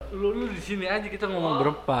lu di sini aja, kita ngomong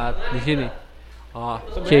berempat di sini. Oh,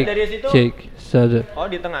 sebenarnya dari situ. cek, satu. Oh,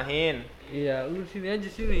 ditengahin. Iya, lu di sini aja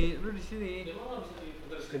sini, lu di sini.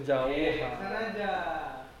 Kejauhan. aja.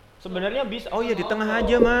 Sebenarnya bisa. Oh iya di tengah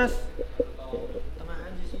aja, Mas. Tengah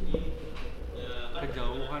aja sini.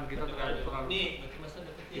 Kejauhan kita terlalu. Nih,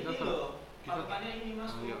 Kita ini loh. Patokannya ini,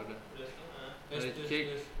 Mas. Oh, iya, udah. Udah setengah. Cek.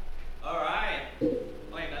 Alright.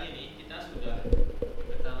 Oke, kali ini kita sudah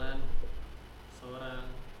kedatangan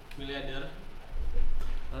seorang miliarder,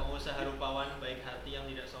 pengusaha rupawan baik hati yang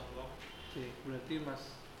tidak sombong. Cek, berarti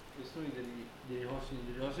Mas Wisnu jadi hostnya.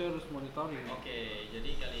 Jadi hostnya harus monitoring. Oke, jadi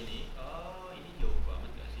kali ini, ini jauh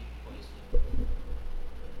banget gak sih voice-nya?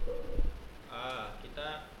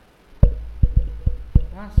 Kita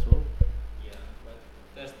Masuk. ya,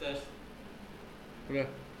 tes. Udah.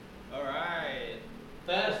 Alright,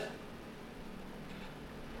 tes.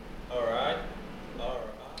 Alright.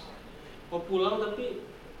 Mau pulang tapi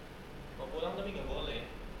nggak boleh.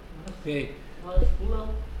 Oke. harus pulang.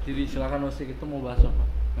 Jadi silakan hostnya, kita mau bahas apa?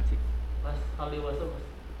 Masih. Mas hal dewasa mas.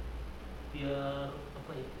 Biar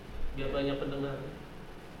apa ya? Biar banyak pendengar.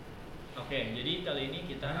 Oke, jadi kali ini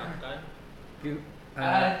kita akan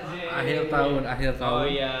Akhir tahun. Oh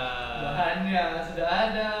iya. Bahannya sudah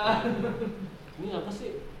ada. Ini apa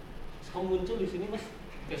sih? Kok muncul di sini mas?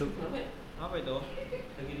 Facebook apa ya? Apa itu?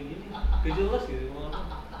 Kayak gini-gini. Gak jelas gitu.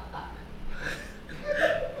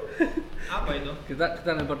 Apa itu?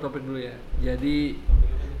 Kita lempar topik dulu ya. Jadi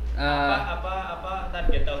apa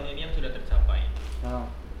target tahun ini yang sudah tercapai?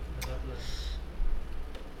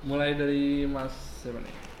 Mulai dari Mas siapa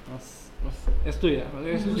nih? Mas Estu ya? Mas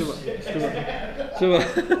Estu coba.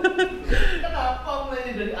 Kenapa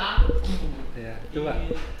mulai dari aku? Ya, coba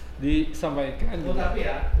disampaikan. Tapi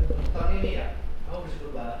ya, tahun ini ya, aku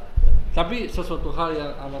bersyukur banget. Tapi sesuatu hal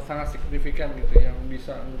yang amat sangat signifikan gitu yang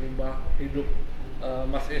bisa merubah hidup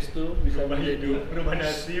Mas Estu, bisa menjadi berubah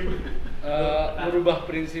nasib. merubah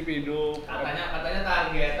prinsip hidup. Katanya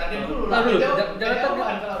target dulu lah. Taruh, Jangan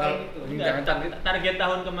jangan kayak gitu. Jangan target. Target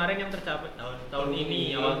tahun kemarin yang tercapai tahun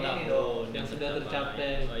ini awal ini tahun dong, yang sudah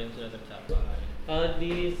tercapai. Oh, yang sudah tercapai. Kalau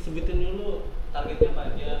disebutin dulu targetnya apa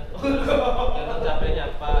aja, yang tercapainya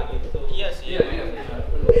apa gitu. Iya sih.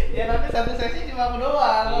 Ya nanti satu sesi cuma aku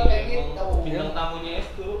doang, kayak gitu. Bintang tamunya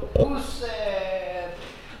Estu. Buset.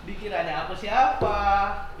 Dikiranya aku siapa?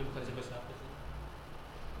 Dia bukan siapa-siapa sih.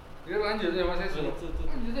 Ya lanjut ya Mas Estu.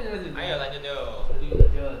 Lanjut. Ayo lanjut yo.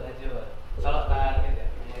 Lanjut. Kalau target ya,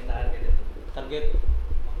 ngomongin target itu. Target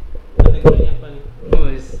kategorinya apa nih?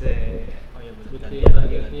 Buset. Oh iya benar. Sebutnya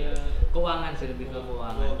targetnya Keuangan sih, lebih ke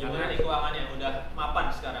keuangan. Oh, gimana nih keuangannya? Udah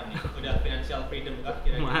mapan sekarang nih? Udah financial freedom kah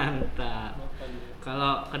kira-kira? Mantap.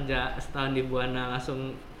 Kalau kerja setahun di Buana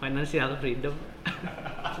langsung financial freedom.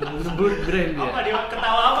 Nyebut brand ya. Apa dia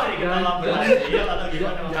ketawa apa nih? Ketawa berat iya atau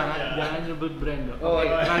gimana? Jangan nyebut brand dong. Oh,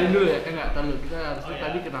 iya. Kenalin dulu ya. Enggak, tahu kita harus Oh, iya.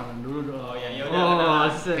 tadi kenalan dulu dong. Oh iya, ya udah.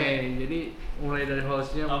 kenalan. Oke, jadi mulai dari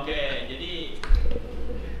hostnya.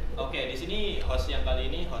 Oke, di sini host yang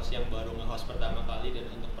kali ini host yang baru nge-host pertama kali dan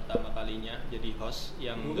untuk pertama kalinya jadi host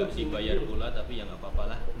yang nggak dibayar pula tapi ya nggak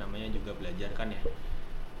apa-apa lah, namanya juga belajar kan ya.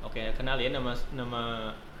 Oke, kenalin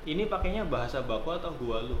nama ini pakainya bahasa baku atau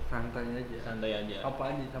gua lu? Santai aja. Santai aja.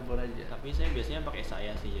 Apa aja campur aja. Tapi saya biasanya pakai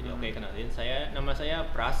saya sih. Jadi oke, kenalin nama saya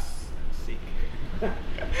Pras sih.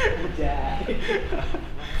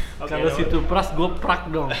 Kalau situ pras gue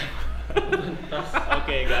prak dong.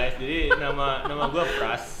 Oke guys, jadi nama gue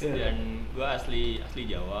Pras dan gue asli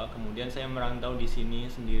Jawa. Kemudian saya merantau di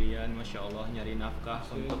sini sendirian, masya Allah, nyari nafkah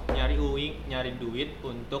untuk nyari duit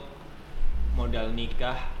untuk modal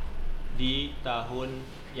nikah di tahun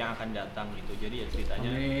yang akan datang gitu. Jadi ya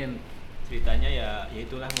ceritanya ya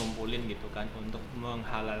itulah ngumpulin gitu kan untuk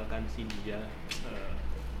menghalalkan si dia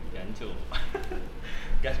Jancu.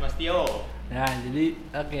 Gas Mas Tio. Ya, jadi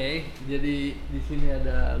oke. Jadi di sini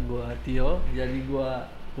ada gua Tio. Jadi gua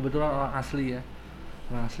kebetulan orang asli ya.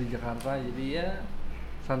 Orang asli Jakarta. Jadi ya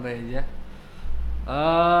santai aja.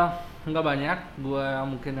 Nggak banyak. Gua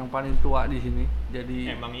mungkin yang paling tua di sini.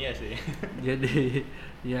 Jadi Emang iya sih. jadi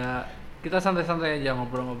ya kita santai-santai aja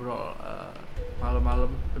ngobrol-ngobrol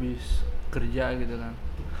malam-malam habis kerja gitu kan.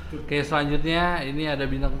 Oke, selanjutnya ini ada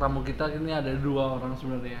bintang tamu kita. Ini ada 2 orang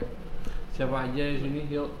sebenarnya. Siapa aja di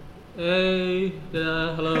sini? Yuk.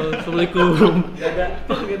 Ya, halo, assalamualaikum. Gak ada.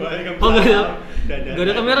 Oh enggak ya? Gak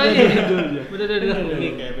ada kameranya. Udah.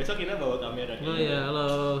 Oke, besok kita bawa kamera. Oh ya,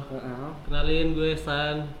 halo. Kenalin gue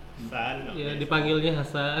Hasan. San. Ya, dipanggilnya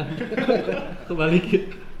Hasan.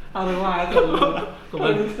 Kebalik. Arwah itu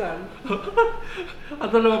barusan.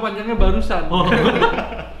 Atau nama panjangnya barusan. Oh.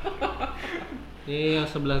 Ini yang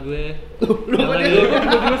sebelah gue. Lu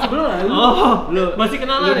tiba-tiba sebelah lu. Oh, Lu masih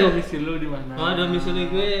kenalan ya? Domisili lu di mana? Oh,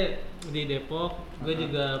 domisili gue di Depok. Gue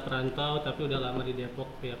juga perantau tapi udah lama di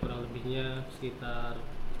Depok ya, kurang lebihnya sekitar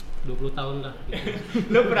 20 tahun lah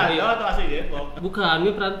gitu. Lu perantau atau asli Depok? Bukan,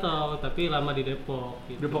 gue perantau tapi lama di Depok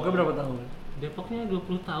gitu. Depoknya berapa tahun? Depoknya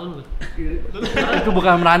 20 tahun lah. Itu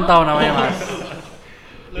bukan merantau namanya, Mas.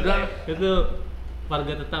 Itu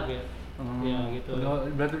warga tetap ya. Ya gitu.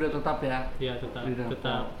 Berarti udah tetap ya? Ya tetap Di Depok.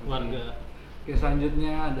 tetap warga. Oke,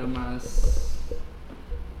 selanjutnya ada Mas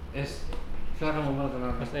S. Silakan mau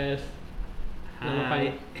kenalkan. Mas S.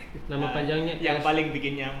 Nama panjangnya Yang S. paling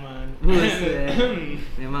bikin nyaman. Buset.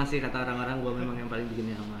 Memang sih kata orang-orang gue memang yang paling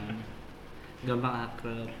bikin nyaman. Gampang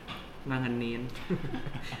akrab, ngangenin.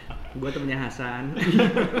 Gue temennya Hasan.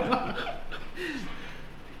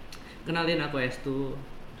 Kenalin aku Estu.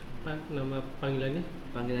 Nama panggilannya?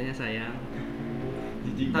 Panggilannya sayang.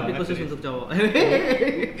 Jijik Tapi banget khusus tuh, untuk cowok.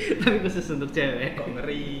 Tapi khusus untuk cewek. kok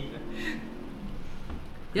ngeri.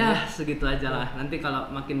 Ya segitu aja lah. Nanti kalau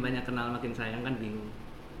makin banyak kenal makin sayang kan bingung.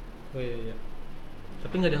 Oh iya.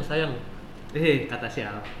 Tapi nggak ada yang sayang. Kata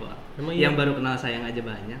siapa? Emang iya? Yang baru kenal sayang aja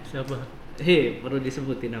banyak. Siapa? Perlu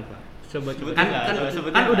disebutin apa? Coba. Sebutin Kan lah, kan, coba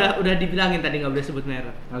sebutin kan lah. udah dibilangin tadi nggak boleh sebut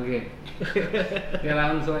merek. Oke. Ya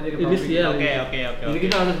langsung aja ke topik. Inisial. Oke. Jadi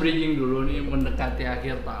kita harus bridging dulu nih mendekati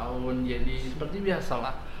akhir tahun. Jadi seperti biasa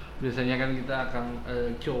lah. Biasanya kan kita akan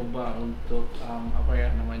coba untuk apa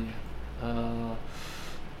ya namanya?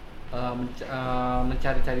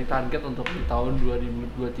 Mencari-cari target untuk di tahun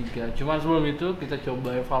 2023. Cuma sebelum itu kita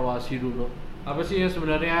coba evaluasi dulu. Apa sih yang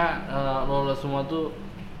sebenarnya lo semua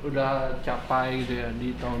tuh udah capai gitu ya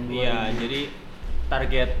di tahun 2023? Iya, jadi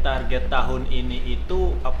target tahun ini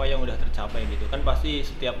itu apa yang udah tercapai gitu kan, pasti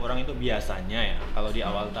setiap orang itu biasanya ya kalau di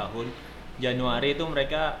awal tahun Januari itu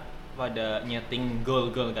mereka pada nyeting goal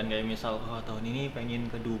kan, kayak misal tahun ini pengen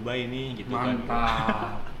ke Dubai nih gitu. Mantap.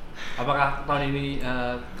 Kan. Apakah tahun ini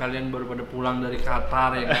kalian baru pada pulang dari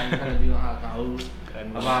Qatar ya kan? Kan juga nggak tahu.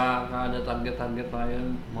 Apakah ada target-target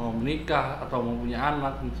lain mau menikah atau mau punya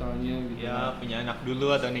anak misalnya gitu? Ya punya anak dulu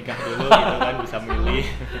atau nikah dulu gitu kan, bisa milih.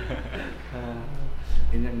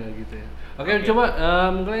 Ini enggak gitu ya. Oke. Coba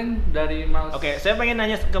mungkin dari Mas. Oke, saya pengen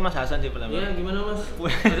nanya ke Mas Hasan sih pertama. Iya, gimana Mas?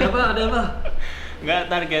 Ada apa? Nggak,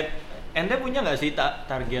 target ente punya nggak sih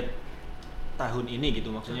target tahun ini gitu,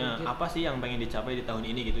 maksudnya Target. apa sih yang pengen dicapai di tahun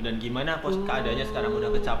ini gitu, dan gimana keadaannya sekarang, udah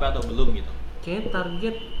kecapai atau belum gitu?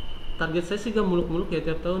 Kayaknya target saya sih gak muluk-muluk ya,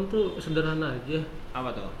 tiap tahun tuh sederhana aja.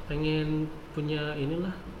 Apa tuh? Pengen punya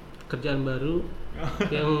inilah kerjaan baru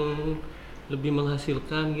yang lebih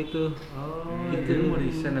menghasilkan gitu. Jadi mau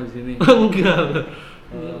resign abis ini. Enggak.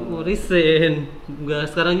 Mau resign. Enggak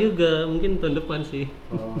sekarang juga, mungkin tahun depan sih.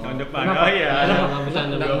 Tahun depan. Kenapa? Oh iya. Nggak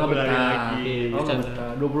bercanda. Nggak betah. lagi. Iya, Oh, nggak bercanda.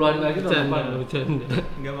 betah. 20 hari lagi tahun depan. Bercanda.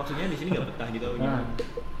 Enggak, maksudnya di sini nggak betah gitu. Nah,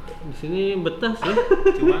 Di sini betah sih.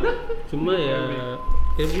 Cuma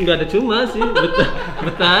Ya nggak ada cuma sih,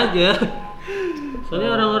 betah aja.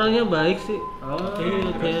 Soalnya orang-orangnya baik sih. Oh,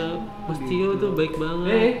 Iya, kayak Mas Cio tuh baik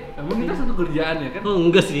banget. emang kita satu kerjaan ya kan? Oh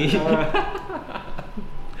enggak sih.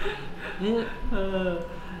 Ya,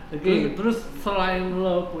 Oke, terus selain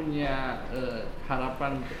lo punya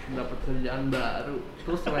harapan dapat kerjaan baru,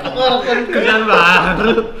 terus selain kerjaan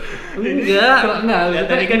baru. Enggak. Ya,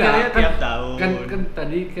 tadi kan katanya tiap tahun. Kan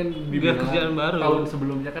tadi kan dibilang kerjaan baru. tahun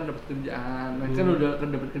sebelumnya kan dapat kerjaan, nah kan udah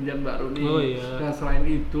kan dapat kerjaan baru nih. Oh, iya. Nah selain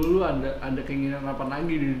itu lu ada keinginan apa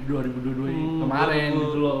lagi di 2022 ini kemarin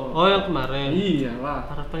gitu loh? Oh yang kemarin. Iya lah.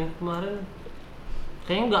 Harapan yang kemarin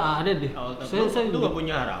kayaknya nggak ada deh. Saya lu nggak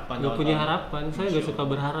punya harapan. nggak punya harapan. Saya nggak suka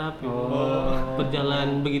berharap. Gitu. Oh.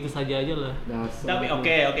 Berjalan begitu saja aja lah. Dasar. Tapi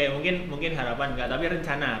oke, mungkin harapan enggak, tapi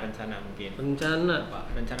rencana mungkin. Rencana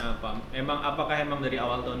Apa? Apakah emang dari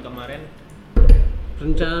awal tahun kemarin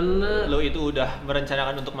rencana lo itu udah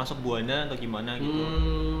merencanakan untuk masuk Buana atau gimana gitu?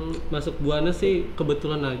 masuk Buana sih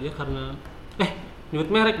kebetulan aja karena nyebut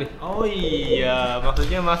merek deh. Oh iya,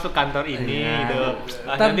 maksudnya masuk kantor ini Iya. gitu.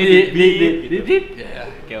 Ntar Nanti di gitu. di.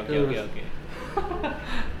 Oke.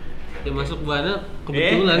 Ya masuk Buana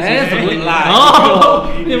kebetulan sih. sebut lagi. Oh,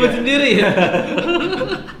 nyebut sendiri ya.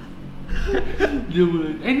 Dia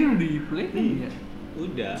mulai. Ini udah di play kan ya?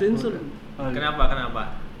 Udah. Sensor.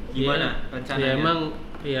 Kenapa? Gimana rencananya? Ya emang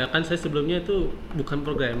ya kan saya sebelumnya itu bukan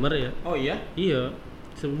programmer ya. Oh iya? Iya.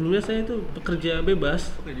 Sebelumnya saya itu pekerja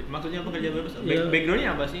bebas. Maksudnya pekerja bebas? Iya.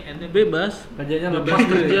 Backgroundnya apa sih? Ente? Bebas. Kerjanya Bebas lepas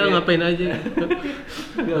kerja ya? ngapain aja.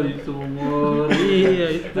 Gali sumur. Iya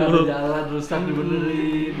itu. Ada jalan rusak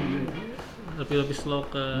dibenerin. Lapis-lapis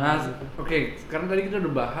lokal. Nah, oke, sekarang tadi kita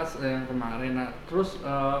udah bahas yang kemarin. Nah, terus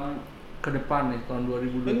ke depan nih tahun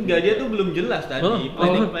 2023? Enggak, dia tuh belum jelas tadi.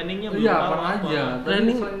 Planningnya belum Iya, tahu apa aja.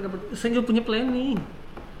 Planning, Tadi selain dapet saya nggak punya planning.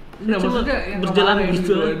 Nah, Cuma maksudnya yang berjalan kemarin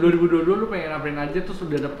gitu aja. 2022 lu pengen ngapain aja terus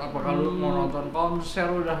udah dapet apa? Kalau lu mau nonton konser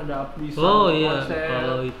udah ada bisa Oh, iya. konser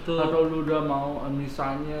Kalau itu atau lu udah mau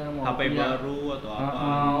misalnya mau HP punya, baru atau apa.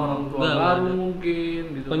 orang tua Enggak, baru ada. mungkin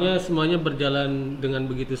gitu. pokoknya kan. semuanya berjalan dengan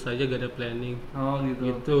begitu saja, gak ada planning. Oh gitu.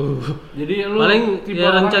 Gitu. Jadi lu Paling tipe ya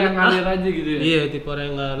orang rencana yang ngalir aja gitu ya? Iya, tipe orang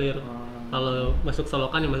yang ngalir. Oh. Kalau masuk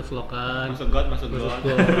solokan ya masuk solokan. Masuk got. Masuk gol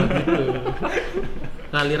gitu.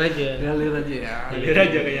 Ngalir aja. Ngalir aja ya. Ngalir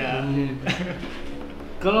aja kayak.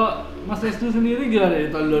 Kalau Mas Estu sendiri gimana di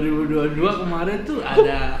tahun 2022 kemarin tuh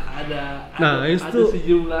ada Nah, ada Estu-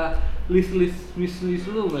 sejumlah wishlist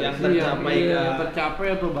lu nggak Yang sih tercapai yang nggak? tercapai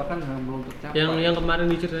atau bahkan yang belum tercapai? Yang kemarin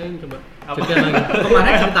diceritain coba. Apa? Ceritain lagi.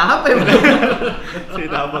 Kemarin cerita apa ya?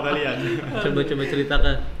 Cerita apa kalian? Coba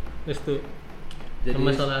ceritakan. Estu. Jadi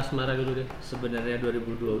Masalah asmara dulu deh. sebenarnya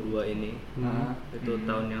 2022 ini Nah, itu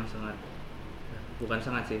tahun yang sangat, bukan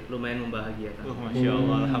sangat sih, lumayan membahagiakan. Masya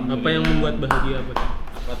Allah, alhamdulillah. Apa yang membuat bahagia apa tuh?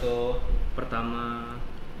 Apa tuh? Pertama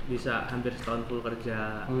bisa hampir setahun full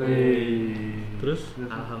kerja. Wih. Terus?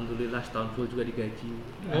 Alhamdulillah setahun full juga digaji.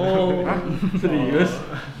 Oh, Hah? Serius?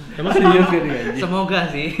 emang Serius gak digaji? Semoga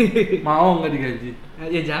sih. Mau nggak digaji?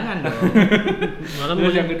 Ya jangan dong. malam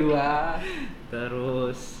Terus yang kedua,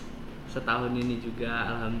 Terus setahun ini juga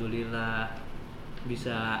alhamdulillah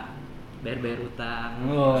bisa bayar utang.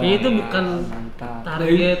 wah, Kayaknya itu bukan mantap.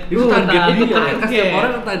 target. Itu target, Itu itu target. kan setiap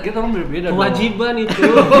orang target orang berbeda. dong. Kewajiban itu.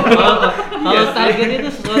 Kalau target itu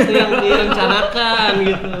sesuatu yang direncanakan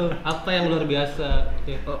gitu. Apa yang luar biasa.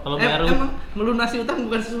 Ya, kalau bayar Emang melunasi utang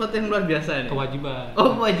bukan sesuatu yang luar biasa nih? kewajiban. Oh,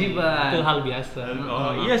 kewajiban. Itu hal biasa.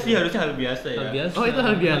 Oh iya sih, harusnya hal biasa ya. Hal biasa. Oh, itu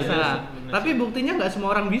hal biasa. biasa. Tapi buktinya nggak semua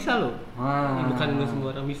orang bisa loh. Wah. Bukan semua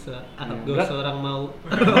orang bisa. Gak Enggak. semua orang mau.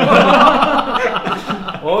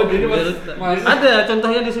 Oh, jadi Bayar mas, utang. mas Ada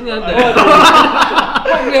contohnya di sini ada.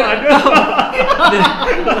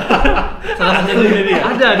 Salah satu ini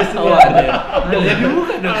ada di sini. Oh, ada. Jadi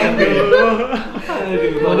bukan dong.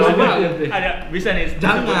 Bagus banget deh. Ada bisa nih.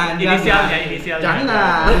 Jangan, Inisialnya.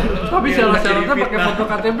 Jangan. Tapi syarat-syaratnya pakai foto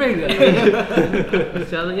KTP enggak?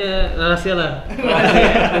 Misalnya rahasia lah. Rahasia.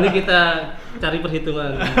 Ini kita cari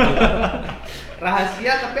perhitungan.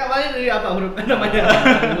 Rahasia tapi awalnya dari apa huruf namanya?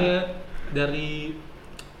 Ini dari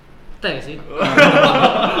T sih.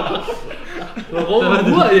 Loh,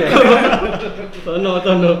 gua ya. Tono.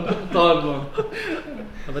 Tono.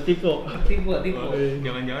 Apa tipe? Tipe.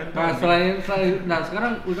 Jangan-jangan. Nah, selain nah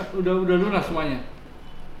sekarang udah lunas semuanya.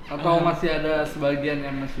 Atau masih ada sebagian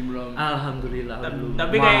yang masih belum? Alhamdulillah. belum.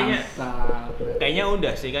 Tapi kayaknya Mantap. kayaknya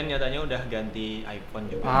udah sih kan, nyatanya udah ganti iPhone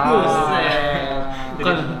juga. Ah.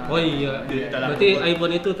 Bukan. Oh iya. Berarti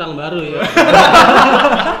iPhone itu utang baru ya.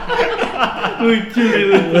 Lucu.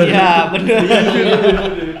 Iya, benar.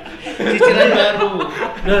 Cicilan baru.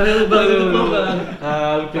 Dari lubang itu lubang.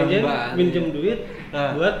 Lucu Kayaknya banget. minjem duit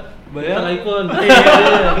Ah. buat Bayar? utang iPhone. Iya,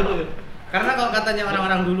 gitu. Karena kalau katanya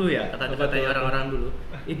orang-orang dulu ya, katanya orang-orang dulu,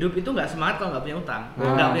 hidup itu nggak semangat kalau nggak punya utang,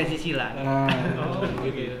 nggak punya cicilan. Nah, Oh,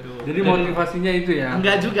 gitu. jadi motivasinya itu ya.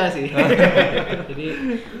 Enggak juga sih. Jadi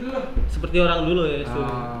seperti orang dulu ya. Estu.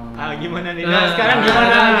 Ah, gimana nih? Nah, Nah, sekarang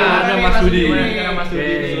gimana? Ada Mas Budi. Gimana sekarang Mas Budi?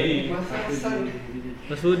 Oke.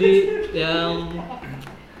 Mas Budi yang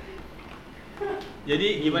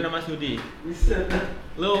Jadi gimana Mas Budi?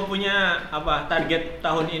 Lo punya apa target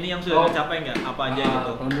tahun ini yang sudah Oh. tercapai nggak? Apa aja Ah,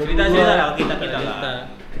 gitu? tahun Cerita 2022. lah kita lah.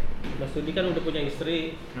 Mas Budi kan udah punya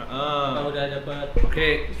istri, Heeh. kita udah dapat Oke.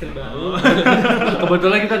 istri baru.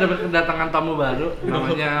 Kebetulan kita dapat kedatangan tamu baru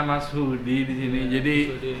namanya Mas Hudi di sini. Jadi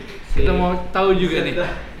Budi. kita mau tahu juga nih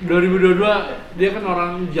 2022 dia kan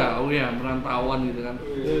orang jauh ya, perantauan gitu kan.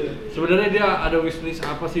 Sebenarnya dia ada wishlist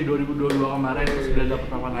apa sih 2022 kemarin terus sudah dapat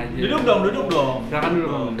apa aja? Duduk dong. Silakan dulu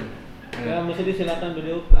Bang. Ya, Mas Budi silakan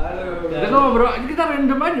duduk. Kita ngobrol, kita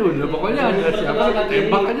random aja udah. Pokoknya ada siapa kita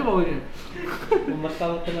tembak aja pokoknya.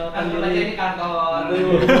 Memperkenalkan Kantor aja ini diri. kantor.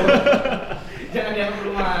 Jangan dianggap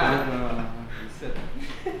rumah.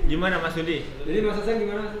 Gimana Mas Budi? Jadi Mas Hasan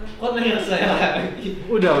gimana? Kok nanya saya lagi?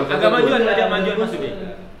 Udah. Agak majuan Mas Budi.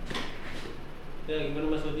 Ya, gimana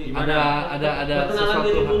Mas Budi? Gimana? Ada Perkenalan sesuatu.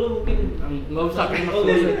 diri dulu mungkin. Nggak usah kayak Oh,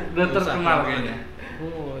 nggak usah. udah terkenal kayaknya.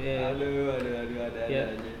 Oh, ya. Aduh, ada. Ya.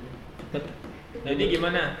 Cepet. Jadi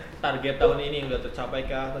gimana target tahun ini udah tercapai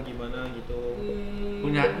kah atau gimana gitu?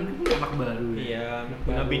 Punya anak baru ya. Iya,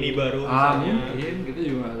 punya bini baru Ah, misalnya. mungkin kita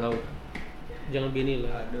juga nggak tahu. Jangan bini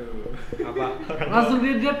lah. Aduh. Apa? Langsung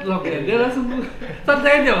dia loh kayak dia langsung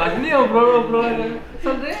santai aja Mas. Ini obrol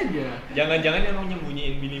santai aja. Jangan-jangan emang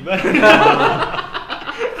nyembunyiin bini baru.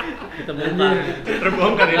 kita bongkar.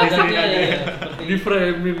 Terbongkar ya di sini Gelagatnya aja. ya, seperti Di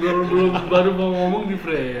frame baru mau ngomong di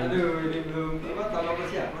frame. Aduh, ini belum apa tanpa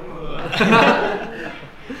persiapan.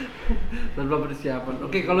 Tanpa persiapan.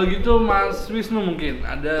 Oke, kalau gitu Mas Wisnu mungkin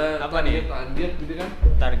ada Apa nih? target gitu kan?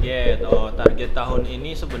 Target tahun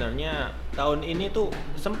ini sebenarnya tahun ini tuh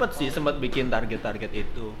sempat bikin target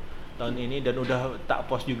itu tahun ini, dan udah tak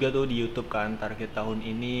post juga tuh di YouTube kan, target tahun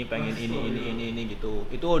ini pengen ini gitu.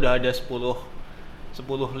 Itu udah ada 10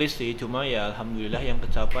 list sih, cuma ya alhamdulillah yang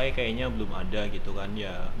tercapai kayaknya belum ada gitu kan,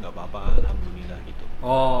 ya nggak apa-apa, alhamdulillah gitu.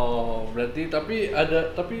 Oh, berarti tapi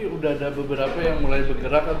udah ada beberapa yang mulai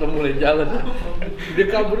bergerak atau mulai jalan. Dia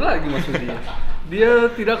kabur lagi maksudnya. Dia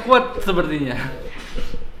tidak kuat sepertinya.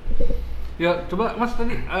 Ya, coba Mas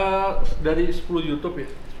tadi dari 10 YouTube ya.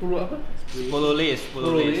 10 apa? 10 list.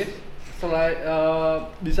 Selain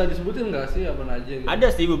bisa disebutin nggak sih apa aja gitu?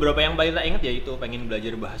 Ada sih beberapa yang paling tak ingat, yaitu pengen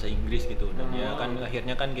belajar bahasa Inggris gitu, dan ya kan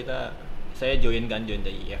akhirnya kan saya join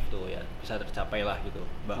TIF tuh ya, bisa tercapai lah gitu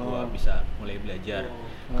bahwa bisa mulai belajar.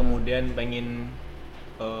 Kemudian pengen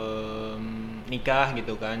nikah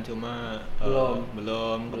gitu kan, cuma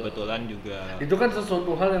belum kebetulan juga. Itu kan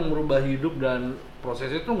sesuatu hal yang merubah hidup, dan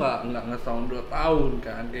prosesnya tuh nggak setahun 2 tahun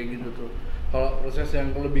kan kayak gitu tuh. Kalau proses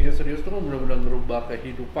yang lebih serius tuh benar-benar merubah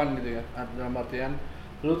kehidupan gitu ya. Dalam artian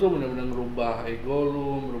lu tuh benar-benar merubah ego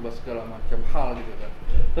lu, merubah segala macam hal gitu kan.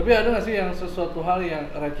 Tapi ada nggak sih yang sesuatu hal yang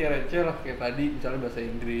receh-receh lah kayak tadi misalnya bahasa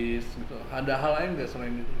Inggris gitu. Ada hal lain nggak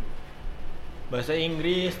selain itu? Bahasa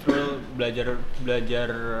Inggris, terus belajar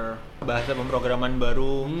bahasa pemrograman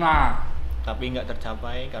baru, Nah, tapi nggak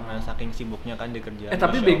tercapai karena saking sibuknya kan di kerjaan.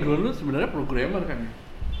 tapi Masya background lu sebenarnya programmer kan?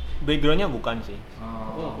 Backgroundnya bukan sih.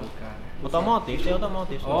 Oh, bukan. Otomotif.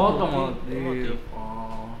 Otomotif. Oh.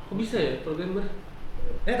 kok bisa ya programmer?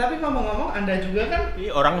 Tapi ngomong-ngomong Anda juga kan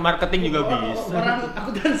Iya, orang marketing juga bisa. orang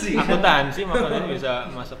akuntansi. Akuntansi makanya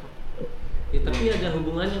bisa masuk. Ya tapi ada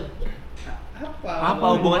hubungannya. Apa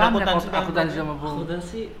hubungan akuntansi sama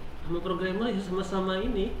Akuntansi sama programmer ya sama-sama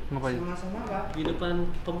ini ngapain? Sama-sama apa? di depan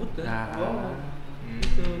komputer. Nah,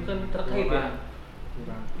 Itu kan terkait ya.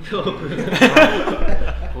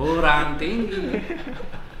 kurang tinggi.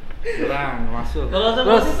 Kurang masuk. Kalau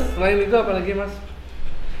sama Terus itu? selain itu apa lagi Mas?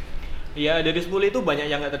 Iya, dari 10 itu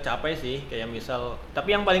banyak yang nggak tercapai sih, kayak misal.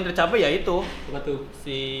 Tapi yang paling tercapai ya itu Apa tuh?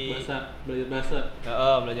 si Belajar bahasa.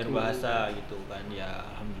 belajar bahasa gitu kan, ya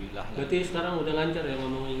alhamdulillah lah. Berarti sekarang udah lancar ya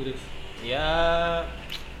ngomong Inggris. Ya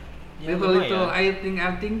Little I think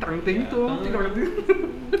Ya, tuh.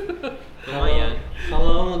 lumayan.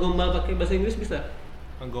 Kalau ngegombal pakai bahasa Inggris bisa?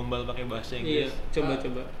 Menggombal pakai bahasa Iya, Inggris. coba.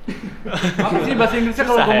 Apa sih bahasa Inggrisnya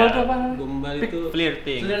kalau Susah gombal ya. tuh apa? Gombal itu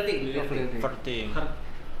Flirting. Flirting.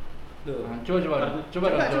 Duh. Nah, coba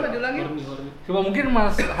diulangi. Horny. Coba mungkin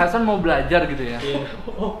Mas Hasan mau belajar gitu ya. Iya.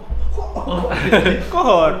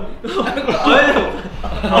 Kohor.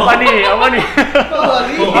 Apa nih?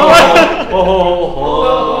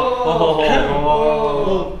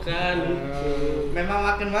 Bukan. Memang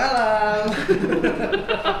makin malam.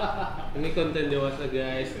 Ini konten dewasa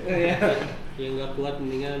guys. Yang nggak kuat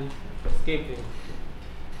mendingan skip ya.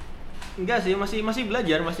 Enggak sih, masih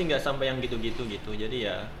belajar, masih nggak sampai yang gitu-gitu gitu. Jadi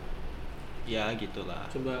ya gitulah.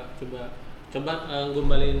 Coba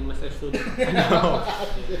gombalin Mas Estu.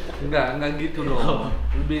 Enggak gitu dong.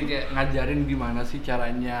 Lebih kayak ngajarin gimana sih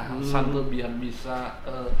caranya Hasan tuh biar bisa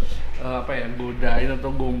godain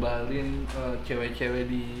atau gombalin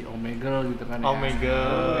cewek-cewek di Omegle gitu kan ya.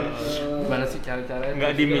 Omegle. Gimana sih cara-caranya?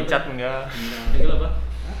 Enggak dimicat enggak. Megel apa?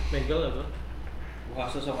 Megel apa?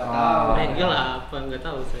 Wah, sosok Ah. tahu. Megel apa? Nggak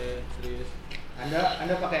tahu saya serius.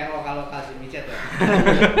 Anda pakai yang lokal sih micet ya?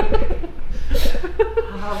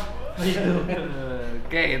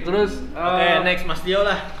 Oke, terus Oke, next Mas Dio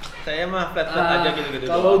lah. Saya mah flat aja gitu-gitu.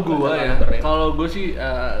 Kalau doang. gua ya, Keren. kalau gua sih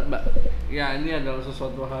ya ini adalah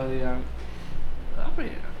sesuatu hal yang apa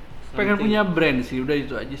ya? Pengen punya brand sih, udah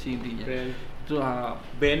itu aja sih intinya. Brand. Itu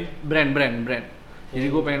Band. Jadi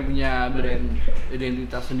gue pengen punya brand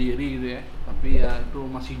identitas sendiri gitu ya. Tapi ya itu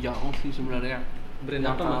masih jauh sih sebenarnya. Brand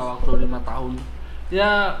apa, Jangka Mas? waktu 5 tahun.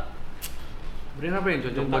 Ya brand apa yang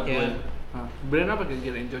cocok Brand buat gue? pakaian. Brand apa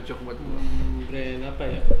kira-kira yang cocok buat gue? Brand apa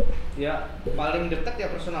ya? Ya paling dekat ya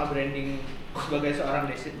personal branding sebagai seorang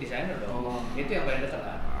desainer dong. Oh. Itu yang paling dekat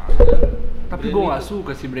lah. Tapi gue nggak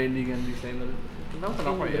suka sih brandingan desainer.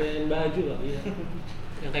 Kenapa ya? Brand baju lah, iya.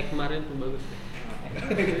 Yang kayak kemarin tuh bagus.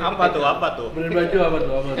 Apa tuh? Brand baju apa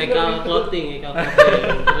tuh? Ekal clothing.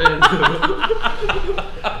 Keren tuh.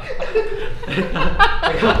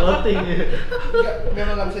 Ekal clothing.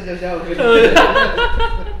 Memang nggak bisa jauh-jauh gitu.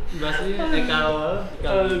 Bahasanya ekal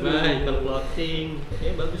clothing.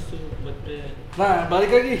 Bagus tuh. buat brand. Nah, balik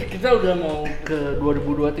lagi, kita udah mau ke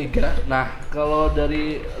 2023. Nah, kalau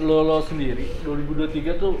dari lo sendiri,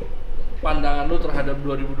 2023 tuh pandangan lo terhadap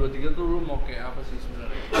 2023 tuh lo mau kayak apa sih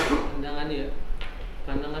sebenarnya? Pandangan ya.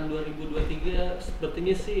 Pandangan 2023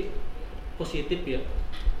 sepertinya sih positif ya.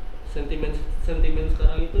 Sentimen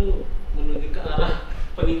sekarang itu menuju ke arah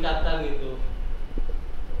peningkatan gitu.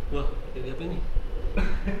 Wah, jadi apa nih?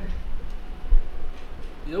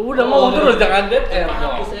 Ya udah mau terus jangan dead air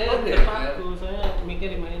dong. Saya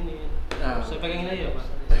mikir dimainin. Nah. Saya pegangin aja, Pak.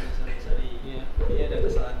 Sorry. Iya. Ini ada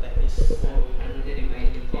kesalahan teknis. Jadi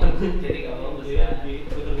mainin. Jadi nggak bagus Iya, kan.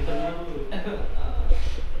 diputar-putar dulu.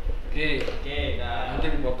 Oke, Nah. nanti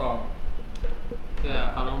dipotong.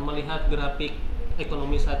 Ya, kalau melihat grafik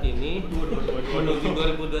ekonomi saat ini menuju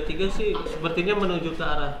 2023 sih sepertinya menuju ke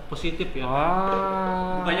arah positif ya.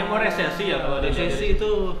 Bukannya mau resesi ya kalau Resesi itu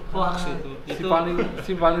hoax itu.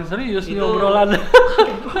 Si paling serius nih itu- obrolan.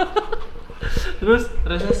 Terus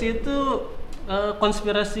resesi itu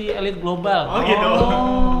konspirasi elit global. Oh, gitu.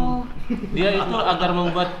 Dia itu agar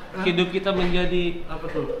membuat hidup kita menjadi Apa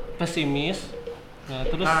tuh? pesimis. Nah,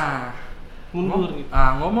 terus mundur gitu.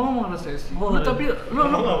 Ngomong-ngomong resesi. Oh, Lu iya. tapi lu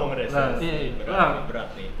ngomong resesi. Iya, iya.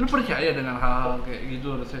 Berat nih. Lu percaya dengan hal-hal kayak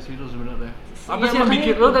gitu resesi itu sebenarnya? Apa Iya, sih yang makanya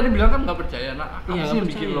bikin itu. lu tadi bilang kan nggak percaya? Nah, apa Iya, sih nggak yang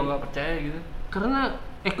bikin percaya. lu nggak percaya gitu? Karena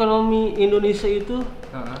ekonomi Indonesia itu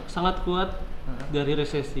Heeh. sangat kuat dari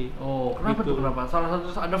resesi. Oh, kenapa Gitu. tuh? Kenapa? Salah satu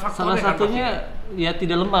ada faktornya Salah kan satunya ya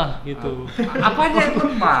tidak lemah gitu. pasti. Apanya yang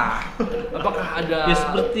lemah? Apakah ada Ya,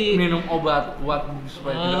 seperti- minum obat kuat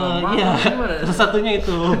supaya tidak lemah? Iya, Gimana? salah satunya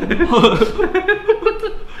itu.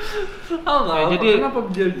 Oh, enggak. Ya, jadi- kenapa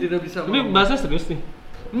dia tidak bisa Ini melemah? bahasa serius nih.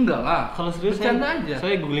 Enggak lah. Kalau serius bercanda aja.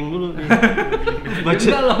 Saya googling dulu nih.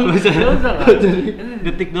 Enggak lah, baca ya udah lah.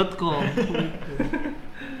 detik.com.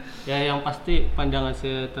 Ya yang pasti pandangan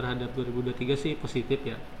saya terhadap 2023 sih positif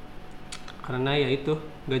ya. Karena ya itu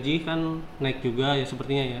gaji kan naik juga ya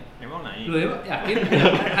sepertinya ya. Emang naik. Lu emang yakin?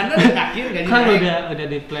 Anda yakin gaji Kan naik? udah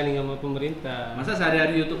di planning sama pemerintah. Masa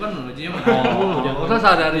sehari-hari YouTube kan gajinya mahal. Oh, masa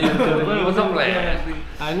sadar YouTube, masa flash.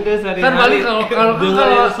 Anda sehari-hari Kan balik kalau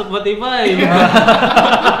dengerin Spotify.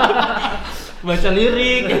 Baca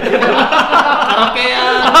lirik.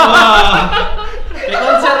 Karaokean. Wah. Kayak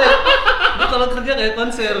konser ya. Gua kalau kerja kayak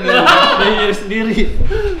konser gitu. Dari diri sendiri.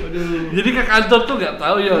 Aduh. Jadi ke kantor tuh nggak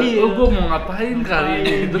tahu ya, Iya. oh gue mau ngapain kali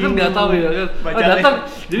ini, itu kan nggak tahu ya kan. Baca Datang,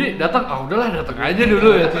 jadi datang, udahlah datang aja dulu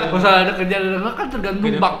ya. Masa ada kerjaan kan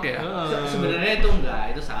tergantung bak ya. Heeh. Sebenarnya itu enggak,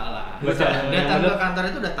 itu salah. Bisa. Datang ke kantor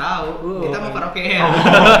itu udah tahu kita mau karaokean.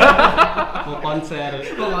 Mau konser.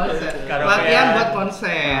 Mau konser. Karaokean. Latihan buat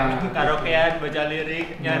konser. Karaokean, baca lirik,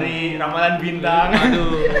 nyari ramalan bintang.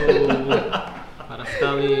 Aduh. Parah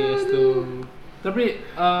sekali Estu. Tapi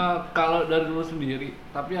kalau dari lo sendiri,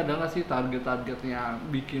 tapi ada nggak sih target-targetnya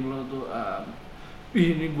bikin lo tuh,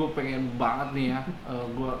 ih ini gue pengen banget nih ya,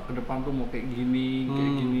 gue ke depan tuh mau kayak gini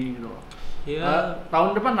gitu loh. Ya,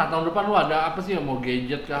 Tahun depan lo ada apa sih, mau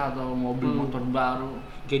gadget kah atau mobil motor baru?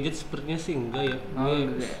 gadget sepertinya sih enggak ya. Oh, Gue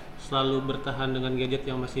enggak. selalu bertahan dengan gadget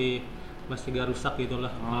yang masih gak rusak gitu lah.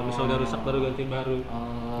 Kalau misalnya udah rusak baru ganti baru.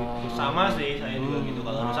 Sama sih, saya juga gitu.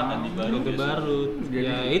 Kalau rusak ganti baru. Ganti biasa. baru. Jadi-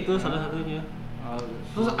 Ya itu salah satunya.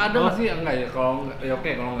 Terus ada nggak sih enggak ya, kalau ya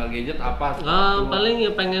oke kalau nggak gadget apa? sepatu? Paling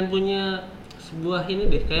ya pengen punya sebuah ini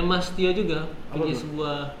deh, kayak Mas Tio juga Apa punya tuh?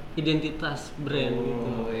 sebuah identitas brand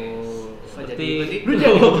gitu. Seperti Lu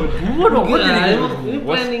jadi gua dong, gua Enggak, jadi emang ini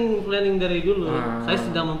bos. planning dari dulu. Ah. Saya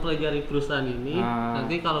sedang mempelajari perusahaan ini. Ah.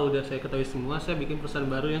 Nanti kalau udah saya ketahui semua, saya bikin perusahaan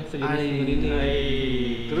baru yang sejenis Ai. dengan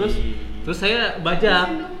ini. Terus saya bajak.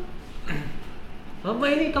 Apa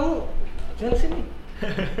ini kamu? Jangan sini.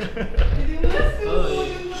 Oh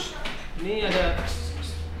iya. Ini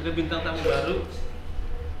ada bintang tamu baru.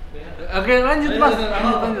 Ya. Oke lanjut mas,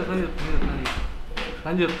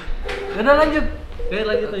 lanjut. Udah lanjut. Oke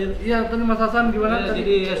lanjut. Iya tadi Mas Hasan gimana Ya, tadi?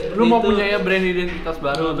 jadi ya seperti Lu mau itu. punya ya brand identitas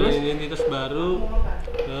baru Terus terus? identitas baru,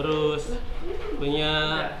 terus punya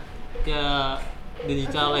ya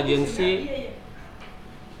digital agency.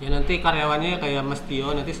 Ya nanti karyawannya kayak Mas Tio,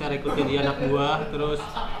 nanti saya rekrut jadi anak buah, terus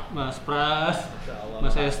Mas Pras,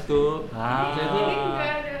 Mas Estu. Jadi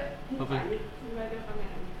apa?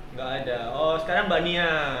 Nggak ada. Oh, sekarang Mbak Nia.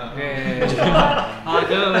 Oke.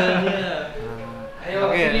 Ada namanya. Ayo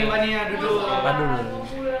Oke. sini Mania duduk. Aduh.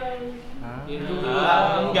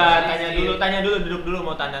 Enggak, tanya dulu, duduk dulu,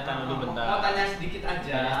 mau tanya dulu bentar. Mau tanya sedikit aja.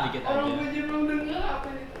 Tanya sedikit aja.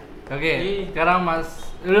 Oke, sekarang Mas,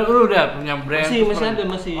 lu udah punya brand? Masih ada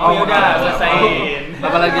masih. Oh, Ya udah, selesaiin.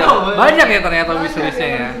 Apalagi banyak ya ternyata wishlistnya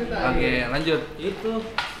ya. Oke, lanjut. Itu.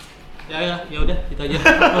 Ya udah, itu aja.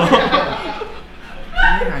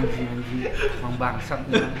 Ini anjing, emang bangsat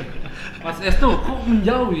nih. Mas Estu, kok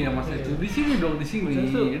menjauh ya Mas Estu? Di sini dong, di sini.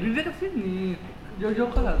 Di dekat sini.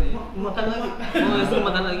 Jauh-jauh kali. Makan lagi. Mau Estu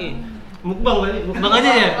makan lagi. Mukbang berarti. Mukbang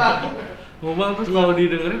aja ya. Ngomong terus kalau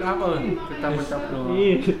didengerin apa? Kita bercap doang.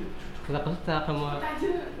 Iya. Kita sama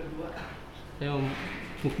saya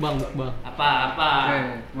mukbang. Apa? Oke,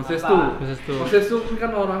 Mas Estu. Mas Estu ini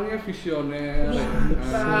kan orangnya visioner,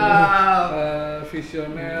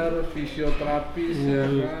 visioner, fisioterapis ya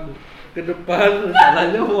kan. Ke depan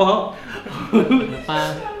rencananya mau apa?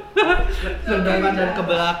 Depan dan ke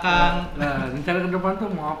belakang. Nah, rencana ke depan tuh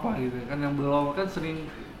mau apa gitu kan, yang belum kan sering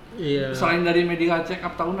Iya. selain dari medical check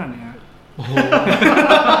up tahunan ya.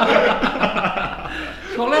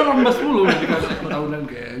 Soalnya rembes mulu medical check up tahunan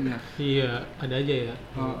kayaknya. Iya, ada aja ya.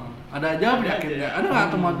 Ada aja penyakitnya. Ada nggak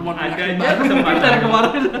temuan-temuan Ada penyakit aja baru teman. mungkin dari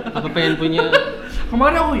kemarin? Apa pengen punya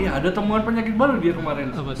Kemarin oh iya ada temuan penyakit baru dia kemarin.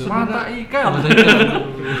 Apa tuh? Mata ikan.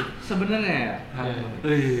 Sebenarnya ya.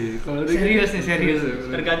 Kalau udah Serius gini, nih, serius.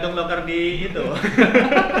 Tergantung loker di itu.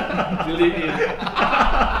 Beliin.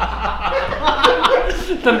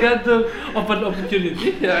 Tergantung open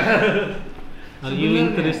opportunity ya. Are you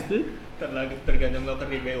interested? Tergantung loker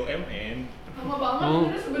di BUMN. Lama banget Oh.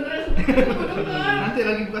 sebenarnya. Nanti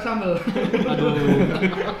lagi buka sambal. Aduh.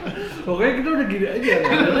 Pokoknya kita udah gini aja.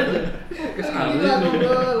 Kesalahan.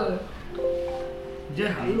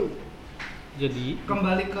 Halu. Jadi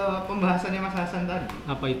Kembali ke pembahasannya Mas Hasan tadi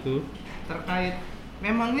apa itu? terkait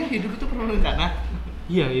memangnya hidup itu perlu rencana?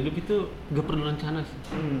 Iya, hidup itu gak perlu rencana sih.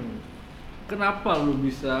 Kenapa lu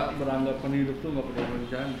bisa beranggapan hidup tuh nggak perlu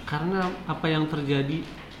rencana? Karena apa yang terjadi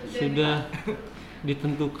sudah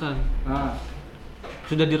ditentukan, Nah,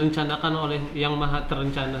 sudah direncanakan oleh yang maha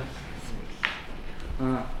terencana.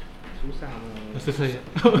 nah. Susah. Maksud saya.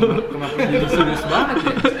 Kenapa jadi serius banget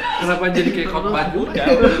ya? Kenapa jadi kayak khotbah juga?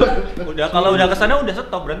 Udah kalau udah kesana udah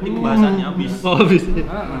stop, berhenti pembahasannya habis. Oh, habis.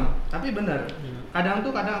 Tapi benar. Kadang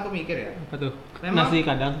aku mikir ya. Apa tuh? Memang- Nasi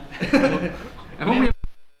kadang. Emang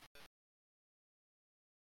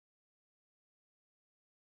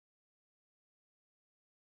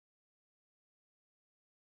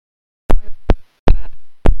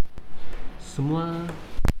Semua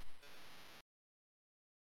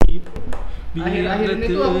Akhir-akhir ini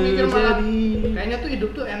tuh aku mikir malah terjadi. kayaknya tuh hidup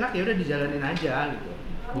tuh enak ya udah dijalanin aja gitu.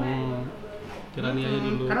 Jalani aja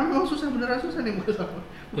dulu. Karena memang susah, beneran susah nih buka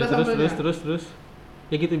Ya terus.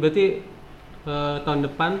 Ya gitu berarti tahun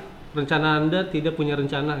depan rencana Anda tidak punya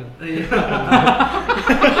rencana ya?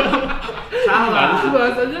 Salah. Bagus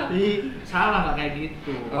bahasanya. Salah nggak kayak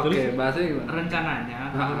gitu. Oke, bahasanya gimana? Rencananya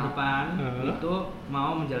tahun Ah. depan Ah. itu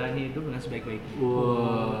mau menjalani hidup dengan sebaik-baiknya.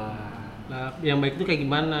 Wah. Nah, yang baik itu kayak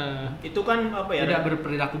gimana? Itu kan apa ya? Tidak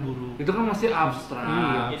berperilaku buruk. Itu kan masih abstrak.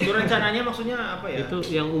 Iya. Itu rencananya maksudnya apa ya? Itu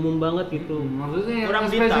yang umum banget gitu. Maksudnya yang Kurang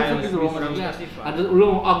spesifik detail, gitu loh. kurang Maksudnya spesifik. ada lu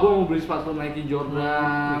gua mau beli sepatu Nike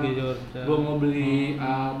Jordan. Nike Jordan. Gua mau beli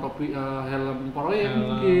topi helm proyek Helm.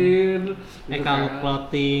 mungkin. Gitu Ekal kan.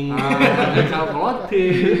 clothing. Ekal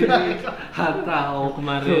clothing. Atau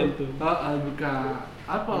Kemarin tuh. buka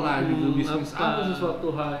apalah gitu bisnis apa? apa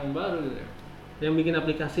sesuatu hal yang baru gitu ya. Yang bikin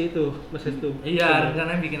aplikasi itu, Mas Estu. Iya,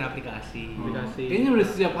 rencananya bikin aplikasi. Aplikasi. Kayaknya udah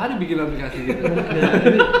setiap hari bikin aplikasi gitu.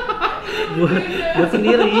 Buat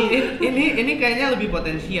sendiri. Ini kayaknya lebih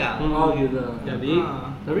potensial. Oh gitu. Jadi,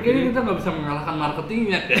 Tapi kayaknya kita nggak bisa mengalahkan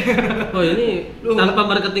marketingnya. oh ini Lu tanpa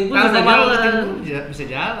marketing pun Tanpa bisa marketing jalan. pun bisa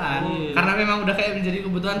jalan. Iya. Karena memang udah kayak menjadi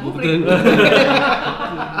kebutuhan publik.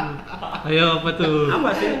 Ayo apa tuh? Apa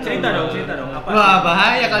sih? Cerita dong. Apa? Wah,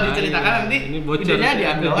 bahaya kalau diceritakan nanti Ini bocor. idenya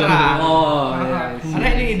diambil Diambil. orang. Oh, iya. Karena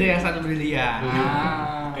ini ide yang sangat brilian.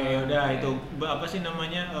 Oke, udah itu apa sih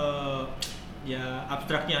namanya? Ya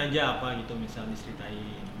abstraknya aja apa gitu misal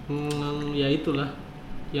diceritain. Ya itulah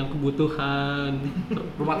yang kebutuhan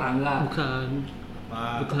Rumah tangga. bukan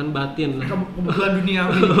Apa? kebutuhan batin lah. Kebutuhan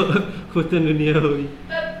duniawi. Kebutuhan duniawi.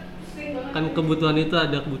 Pusing banget. Kan kebutuhan itu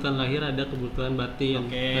ada kebutuhan lahir, ada kebutuhan batin.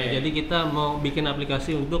 Oke. Nah, jadi kita mau bikin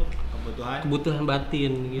aplikasi untuk kebutuhan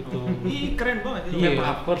batin gitu. Ih, keren banget itu. Iya.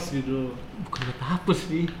 Metaverse gitu. Bukan metaverse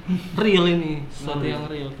sih, real ini, sesuatu yang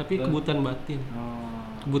real. Tapi kebutuhan batin,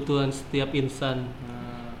 kebutuhan setiap insan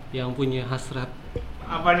yang punya hasrat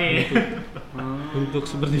Apa nih? untuk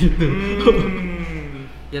seperti itu.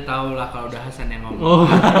 Ya tau lah kalau udah Hasan yang ngomong. Oh.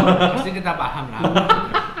 Pasti kita paham lah.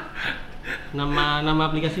 Nama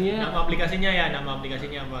aplikasinya Nama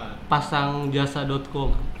aplikasinya apa?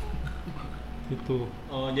 pasangjasa.com. Itu.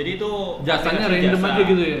 Oh, jadi itu Jasanya aplikasi random jasa. aja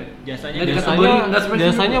gitu ya? Jasanya Nggak jasa. dikategori, nggak spesifik.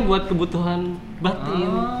 Biasanya buat kebutuhan batin.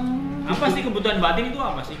 Apa sih kebutuhan batin itu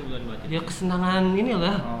apa sih kebutuhan batin? Ya kesenangan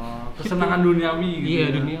inilah. Kesenangan duniawi gitu. Iya,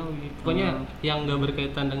 ya. duniawi. Pokoknya yang nggak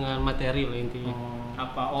berkaitan dengan materi lah intinya.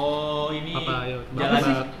 Apa? Oh, ini Apa ayo? jalan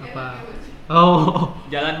Apa? Oh,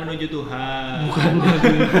 jalan menuju Tuhan. bukan.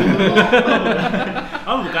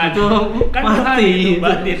 Oh, bukan. Itu kan mati. itu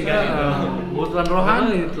batin kan itu. Kebutuhan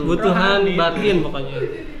rohani itu. Kebutuhan Rohani. batin pokoknya.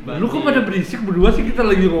 Lu kok pada berisik berdua sih, kita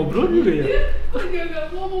lagi ngobrol juga ya? Enggak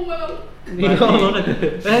ngomong bang. Iya,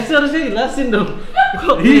 harusnya jelasin dong.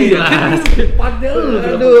 Kok Iya, jelas? padahal lu.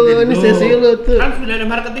 Aduh, ini sesi lu tuh. Kan sudah ada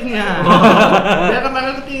marketingnya. Biar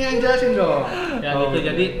marketing yang jelasin dong. Ya gitu,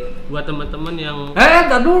 jadi buat teman-teman yang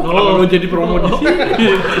Tadi dulu kenapa lu jadi promo di sini?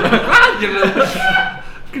 Aja lu.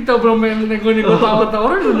 Kita belum main nego-nego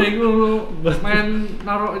tawa-tawa, udah nego lu main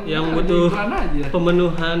naruh yang butuh iklan aja.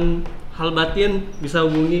 pemenuhan hal batin bisa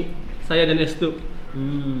hubungi saya dan Estu.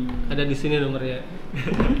 Ada di sini nomornya.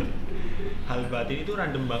 Hal batin itu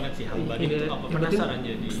random banget sih. Hal batin itu apa? Batin Penasaran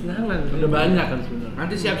jadi. Kesenangan. Udah banyak kan sebenarnya.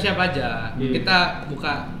 Nanti siap-siap aja. Iya. Kita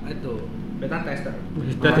buka itu beta tester.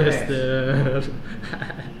 Kita tester.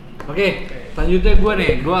 Oke, selanjutnya gue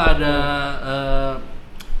nih, gue ada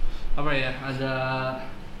apa ya? Ada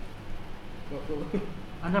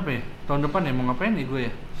apa ya? Tahun depan ya mau ngapain nih gue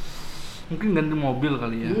ya? Mungkin ganti mobil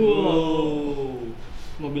kali ya. Wow.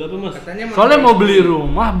 Mobil apa mas? Katanya Soalnya mau beli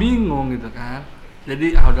rumah bingung gitu kan.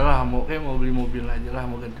 Jadi udahlah mau beli mobil aja lah,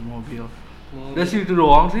 mau ganti mobil. Udah sih itu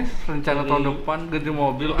doang sih rencana tahun depan ganti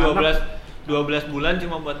mobil. 12 bulan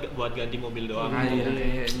cuma buat ganti mobil doang. Nah, iya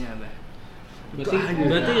kayaknya ada.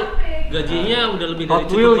 Berarti gajinya udah lebih dari Hot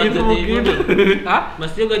cukup Wheel buat gitu ganti mungkin. mobil. Hah?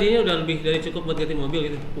 Mas Tio gajinya udah lebih dari cukup buat ganti mobil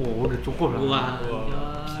gitu. Oh, udah cukup lah. Wah, Wow.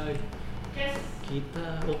 anjay. Kita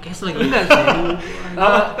cash lagi. Enggak sih.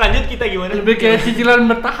 Lanjut kita gimana? Lebih kayak cicilan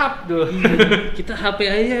bertahap tuh. Kita HP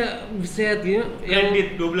aja buset gitu.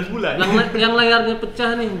 Kredit 12 bulan. Yang layarnya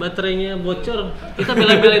pecah nih, baterainya bocor. Kita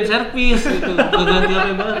bela-belain servis gitu, ganti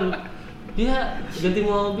HP baru. Dia ganti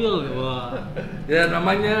mobil. Wah. Ya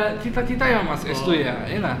namanya cita-cita ya Mas Estu ya,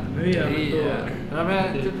 iya nggak? Iya, betul. Namanya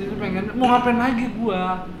cita-cita pengen mau ngapain lagi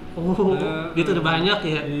gua? Oh, gitu udah banyak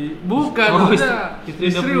ya. Bukan, Oh, udah.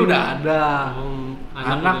 istri Istri udah udah ada,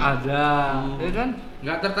 anak anak ada, ya kan?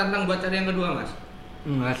 nggak tertantang buat cari yang kedua, Mas?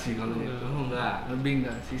 Enggak sih kalau itu. Oh, enggak. Lebih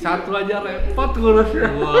enggak sih. Satu aja repot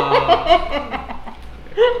ngurusnya. Wah.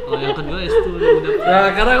 Oh, yang kedua Estu udah.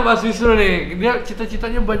 Nah, karena Mas Wisnu nih, dia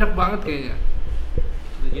cita-citanya banyak banget kayaknya.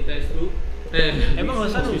 Kita Estu. Emang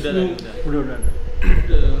Hasan udah tadi? Udah.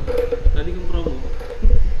 Udah. Tadi kan promo.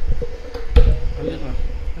 Lanjut Mas.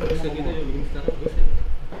 Bisa kita yang bikin sekarang bagus ya.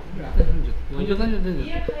 Lanjut.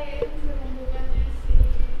 Iya kayak hubungannya sih.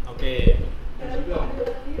 Oke.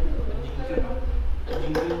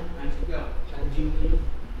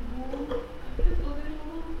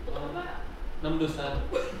 Enam dosa.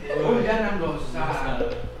 Oh, dia 6 dosa.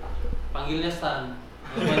 Panggilnya Stan.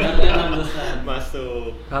 Panggilnya 6 dosa.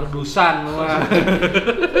 Masuk. Kardusan wah.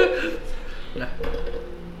 Lah.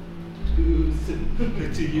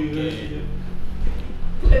 Oke.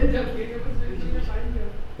 Panjang gitu maksudnya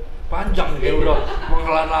panjang. Panjang kayak udah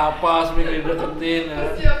menghela napas, mikir deketin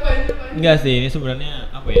ya. Siapa aja panjang. Enggak sih, ini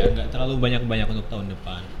sebenarnya apa ya? Enggak terlalu banyak untuk tahun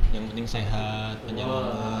depan. Yang penting sehat, panjang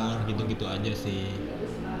umur, gitu-gitu aja sih.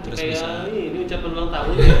 Terus bisa Kayak ini ucapan ulang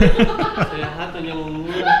tahun ya. Sehat, panjang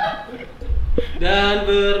umur dan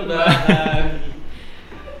berbahagia.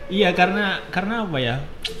 Iya, karena apa ya?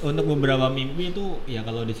 Untuk beberapa mimpi itu ya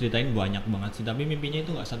kalau diceritain banyak banget sih, tapi mimpinya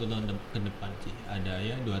itu nggak 1 tahun ke depan sih. Ada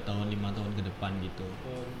ya 2 tahun, 5 tahun ke depan gitu.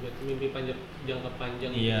 Oh, berarti mimpi panjang, jangka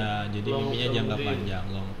panjang. Iya, jadi Long mimpinya term jangka dream. panjang,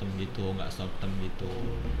 long term gitu, nggak short term gitu.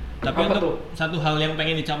 Tapi Apa untuk tuh? satu hal yang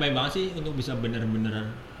pengen dicapai banget sih untuk bisa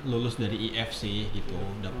bener-bener lulus dari IF sih gitu,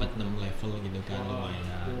 dapat 6 level gitu kan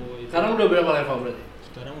lumayan. Oh, itu. Sekarang udah berapa level berarti?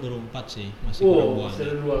 Sekarang baru 4 sih, masih kurang Wow, masih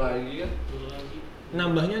ada 2 lagi kan? Dulu lagi.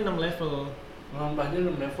 Nambahnya 6 level. Nambahnya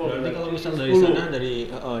 6 level. Berarti kalau misal dari 10. sana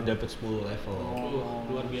dapat 10 level. Oh,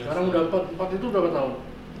 Luar biasa. Sekarang udah 4 itu berapa tahun?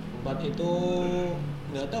 4 itu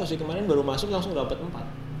nggak tahu sih, kemarin baru masuk langsung dapat 4.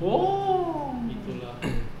 Oh, Itulah.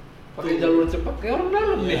 pakai jalur cepat kayak orang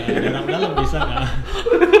dalam Ya, nih. orang dalam bisa nggak?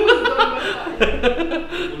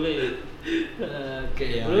 Boleh. Oke,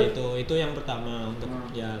 Ya terus? itu yang pertama untuk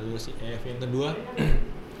ya lulus IF. Yang kedua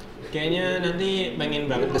kayaknya nanti pengen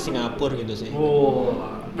berangkat ke Singapura gitu sih. Oh,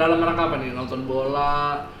 dalam rangka apa nih? Nonton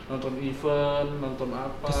bola, nonton event, nonton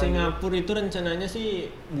apa? Ke Singapura itu rencananya sih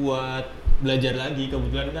buat belajar lagi.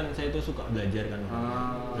 Kebetulan kan saya itu suka belajar kan.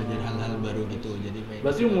 Belajar hal-hal baru gitu. Jadi pengen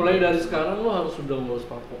Berarti mulai dari sekarang lo harus sudah ngurus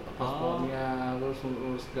paspornya, terus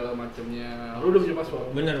ngurus segala macamnya. Lo udah punya paspor?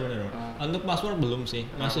 bener. Ah. Untuk paspor belum sih,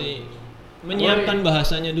 masih menyiapkan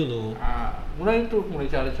bahasanya dulu. Mulai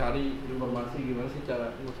cari-cari informasi gimana sih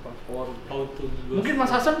cara ngurus paspor. Auto. Mungkin Mas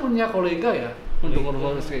Hasan punya kolega ya untuk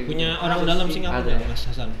ngurus kayak Punya gitu. orang dalam Singapura Ada. nggak, Mas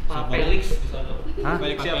Hasan? Pak Siapa? Felix di sana. Hah?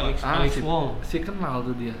 Felix siapa? Felix Wong. Si kenal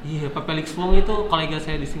tuh dia. Iya, Pak Felix Wong itu kolega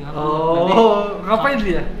saya di Singapura. Nanti- Oh, ngapain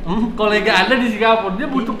dia? Kolega Anda di Singapura, dia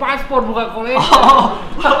butuh paspor bukan kolega.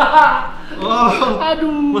 Oh, Aduh.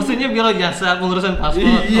 maksudnya biro jasa pengurusan paspor.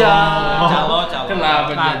 Iya. Calo. Kenapa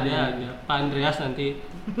Ada, jadi? ada. Pak Andreas nanti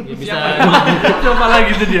dia bisa. Coba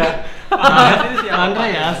lagi tuh dia. Pak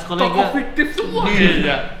Andreas Toko kolega fiktif semua.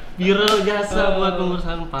 Iya. biro jasa buat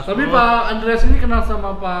pengurusan paspor. Tapi Pak Andreas ini kenal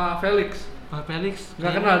sama Pak Felix. Pak Felix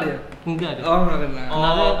Nggak kenal dia? Enggak deh. Oh, nggak kenal.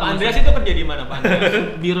 Oh, Pak Andreas itu kerja di mana, Pak Andreas?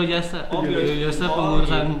 Biro jasa. Oh, biro biro- jasa oh,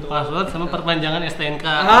 pengurusan gitu. password sama perpanjangan STNK.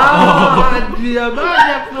 Dia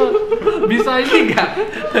banyak tuh. Bisa ini nggak?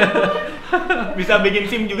 Bisa bikin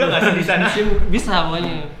SIM juga nggak sih di sana? SIM bisa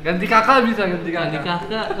pokoknya. Ganti kakak bisa, ganti Nanti kakak.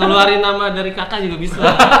 kakak ngeluarin nama dari kakak juga bisa.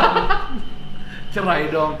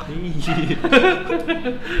 Cerai dong.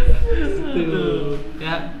 Tuh.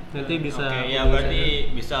 Ya, nanti bisa. Oke, ya berarti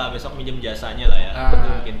bisa besok minjem jasanya lah ya. Ah.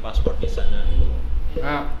 Untuk bikin paspor di sana.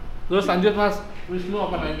 Nah, terus lanjut Mas Wisnu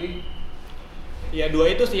apa lagi? Ya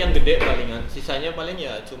dua itu sih yang gede palingan. Sisanya paling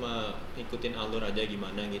ya cuma ikutin alur aja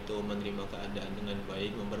gimana gitu, menerima keadaan dengan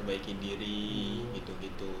baik, memperbaiki diri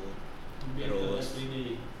gitu-gitu. Terus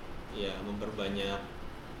ya memperbanyak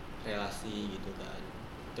relasi gitu kan.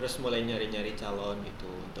 Terus mulai nyari-nyari calon gitu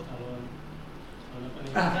untuk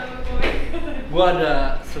Gua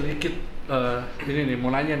ada sedikit ini nih mau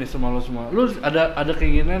nanya nih sama lo semua. Lu ada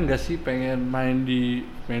keinginan gak sih pengen main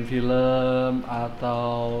film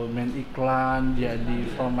atau main iklan jadi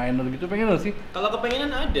film minor gitu, pengen gak sih? kalau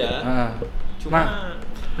kepengenan ada. Cuma Nah,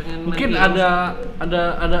 Pengen mungkin main film.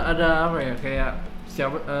 ada apa ya, kayak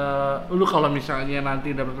siapa lu kalau misalnya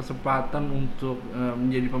nanti dapat kesempatan untuk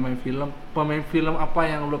menjadi pemain film apa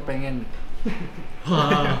yang lu pengen?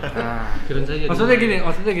 Wah, Nah, kirain saya jadi- maksudnya gini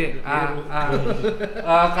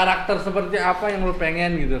karakter seperti apa yang lu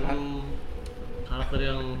pengen gitu kan? Karakter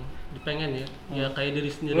yang dipengen ya, ya kayak diri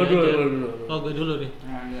sendiri Lu dulu, aja. lu dulu. Oh, gue dulu deh.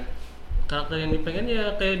 Nah, ya. Karakter yang dipengen ya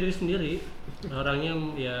kayak diri sendiri. Orangnya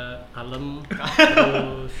ya kalem,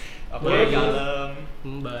 terus apa ya, kalem.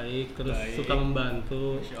 baik, terus Baik. suka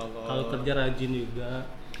membantu. Masya Allah. Kalau kerja rajin juga.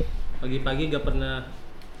 Pagi-pagi gak pernah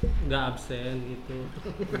nggak absen gitu.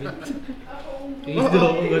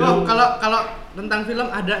 Kalau tentang film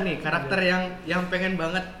ada nih karakter yang pengen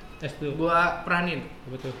banget Estu. gua peranin.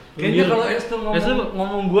 Betul. Kayaknya kalau Estu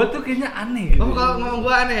ngomong gua tuh kayaknya aneh gitu. Oh, kalau ngomong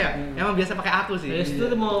gua aneh ya? Emang biasa pakai aku sih. Estu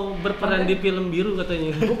tuh mau berperan di film biru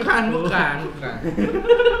katanya. Bukan.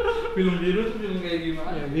 Film biru tuh film kayak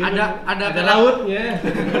gimana? Ada lautnya.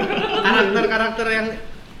 karakter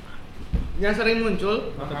yang sering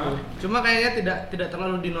muncul. Cuma kayaknya tidak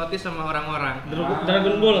terlalu dinotis sama orang-orang.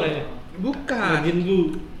 Dragon Ball kayaknya. Bukan. Jingu.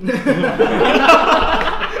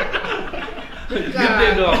 Gede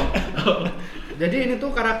dong. Jadi ini tuh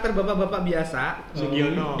karakter bapak-bapak biasa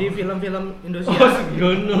Sugiono. di film-film Oh, Indosiar.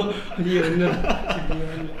 Sugiono. Iya bener.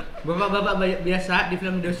 Bapak-bapak biasa di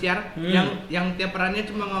film Indosiar yang tiap perannya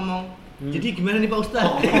cuma ngomong, jadi gimana nih Pak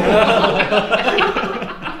Ustadz?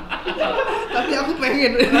 Tapi aku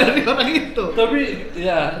pengen dari orang itu. Tapi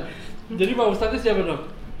ya, jadi Pak Ustadz itu siapa dong?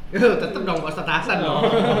 Tetep dong Pak Ustadz Hasan dong.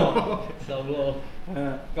 Insyaallah.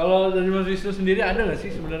 Nah, kalau dari Mas Wisnu sendiri ada nggak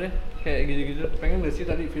sih sebenarnya kayak gitu-gitu? Pengen nggak sih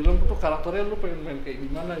tadi film tuh karakternya lu pengen main kayak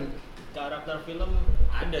gimana gitu? Karakter film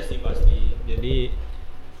ada sih pasti. Jadi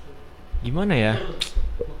gimana ya?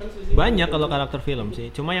 Banyak kalau karakter film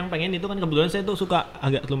sih. Cuma yang pengen itu kan kebetulan saya tuh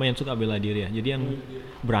lumayan suka bela diri ya. Jadi yang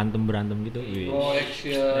berantem gitu. Wih. Oh,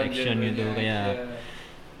 action gitu genrenya kayak action.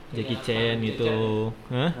 Jackie Chan gitu.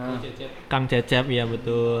 Hah? Kang Cecep ya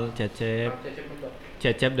betul, Cecep.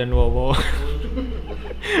 Cecep dan Wowo.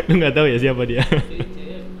 Lu nggak tahu ya siapa dia?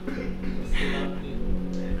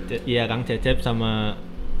 Iya Kang Cecep sama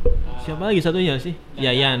siapa lagi satunya sih?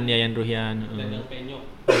 Yayan Ruhian. Danang Penyok.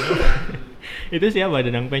 Itu siapa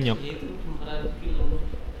Danang Penyok? Itu pemeran film.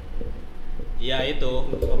 Iya itu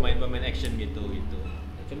pemain action gitu.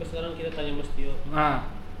 Coba sekarang kita tanya Mas Tio.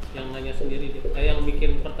 Nah, Yang nanya sendiri dia. Yang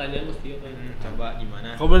bikin pertanyaan Mas Tio kan. Coba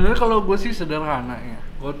gimana? kalau gue sih sederhana ya.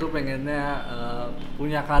 Gue tuh pengennya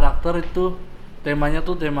punya karakter itu temanya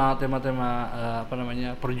tuh tema apa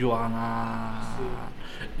namanya, perjuangan.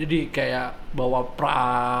 Jadi kayak bawa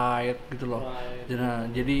pride gitu loh.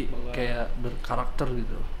 Jadi kayak berkarakter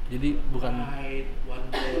gitu. Jadi bukan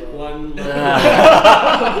One.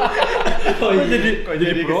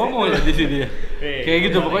 jadi promo ya di sini ya. Kayak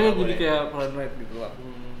gitu boleh, pokoknya boleh. jadi kayak pride gitu lah.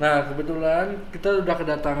 Nah, kebetulan kita udah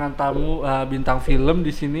kedatangan tamu bintang film di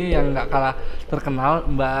sini yang nggak kalah terkenal,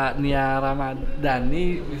 Mbak Nia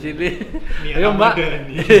Ramadhani di sini. Ayo Mbak,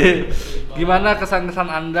 gimana kesan-kesan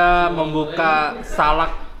Anda membuka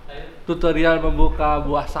salak, tutorial membuka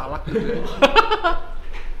buah salak?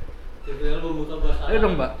 Tutorial membuka bahasa. Ayo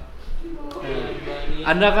dong Mbak.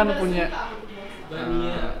 Anda kan punya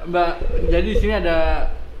Mbak, jadi di sini ada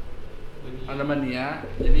Mbak Nia.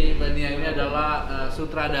 Jadi Mbak Nia ini adalah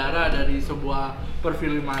sutradara dari sebuah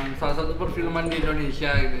perfilman, salah satu perfilman di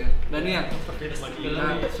Indonesia gitu ya. Mbak Nia,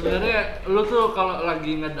 nah, sebenarnya lu tuh kalau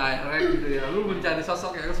lagi nge-direct gitu ya, lu mencari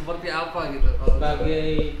sosok yang seperti apa gitu?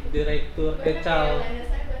 Sebagai direktur Ecal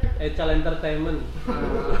Entertainment.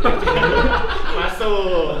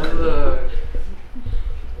 Masuk.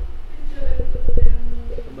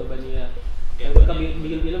 Mbak Nia. Yang suka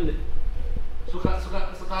bikin film deh. Suka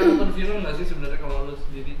nonton film nggak sih sebenarnya kalau lu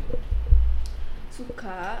sendiri?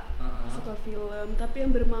 Suka film tapi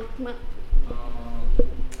yang bermakna,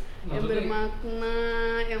 yang bermakna,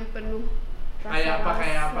 yang penuh rasa.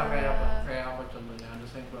 Kayak apa contohnya? Ada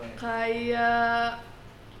sampelnya. Kayak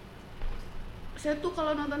saya tuh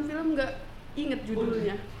kalau nonton film nggak inget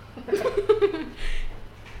judulnya.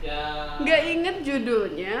 Nggak inget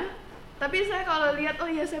judulnya, tapi saya kalau lihat, oh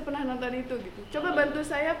iya saya pernah nonton itu gitu. Coba bantu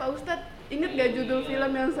saya Pak Ustadz, inget gak judul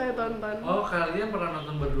film yang saya tonton? Oh, kalian pernah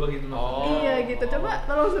nonton berdua gitu? Iya gitu, coba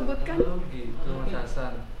tolong sebutkan. Oh gitu, Mas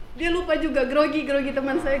Hasan. Dia lupa juga, grogi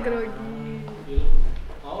teman saya grogi.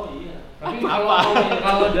 Oh iya. Tapi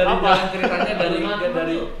kalau dari jalan ceritanya dari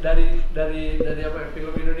apa ya,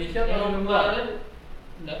 film Indonesia atau Yang film luar? kemarin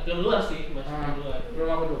nggak film luar sih, masih film luar. Film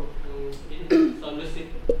apa tuh? Soundless the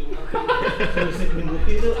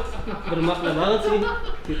movie itu bermakna banget sih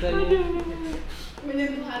ceritanya.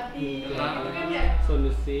 Menyentuh hati, gitu kan ya?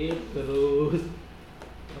 Soundless terus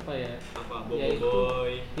apa ya? Apa? Ya,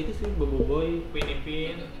 Boboiboy. itu sih Boboiboy.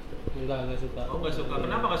 Pinipin. Enggak suka. Oh nggak suka.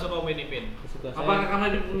 Kenapa nggak suka Pinipin? Nggak suka. Apa karena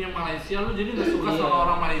dia punya Malaysia, lu jadi nggak suka sama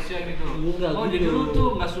orang Malaysia gitu? Enggak Oh gitu. jadi lu tuh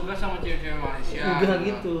nggak suka sama cewek-cewek Malaysia? Enggak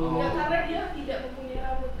gitu. Oh. Ya karena dia tidak mempunyai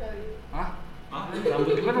rambut kali. Hah?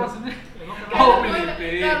 Rambut Gimana maksudnya? Karena-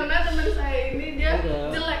 Filipin. Karena teman saya ini dia Enggak.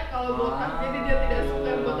 jelek kalau botak, jadi dia tidak suka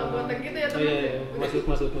yang botak-botak gitu ya teman. Iya,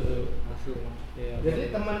 masuk. Iya. Jadi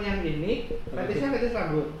teman yang ini fetisnya fetis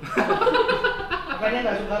rambut. Makanya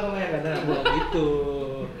nggak suka sama yang nggak ada rambut. Enggak gitu.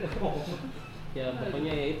 Ya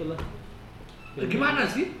pokoknya ya itulah. Gimana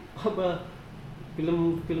sih? Apa?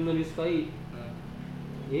 Film yang disukai.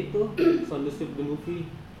 Ya itu Soundless the movie.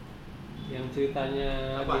 Yang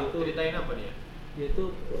ceritanya Apa? dia itu Ceritain apa dia? dia itu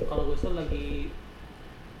kalau gue salah lagi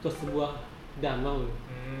ke sebuah danau.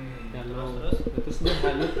 Danau. Terus dia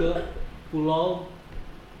hanyut ke pulau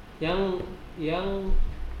yang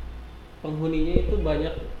penghuninya itu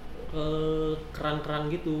banyak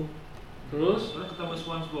kerang-kerang gitu. Terus? Ketemu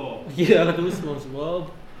SpongeBob. Iya, ketemu SpongeBob.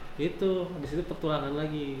 Itu habis itu petualangan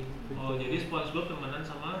lagi. Oh, jadi SpongeBob temenan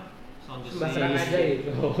sama Soundless. Serang aja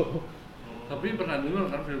itu. Tapi pernah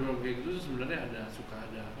dengar kan film kayak gitu sebenarnya ada apa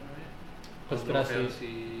namanya? Konspirasinya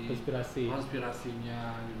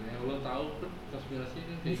gitu ya. Lo tahu kan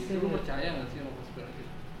konspirasinya kayak Bisa, gitu. Lo ya. percaya nggak sih sama konspirasi?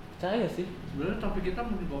 Percaya sih. Sebenarnya topik kita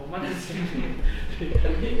mau dibawa kemana sih?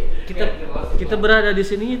 Kita berada di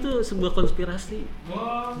sini itu sebuah konspirasi.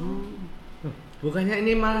 Bukannya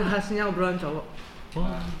ini malah khasnya obrolan cowok.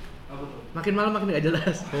 Apa tuh? Makin malam makin nggak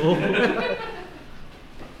jelas. Oh.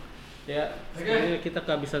 Ya, Oke. sekarang kita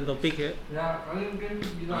kehabisan topik ya. Ya, kalian mungkin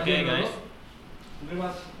gitu Oke, aja dulu. guys. Mungkin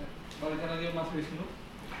Mas balikan lagi ke Mas Wisnu.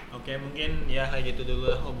 Oke, mungkin ya kayak gitu dulu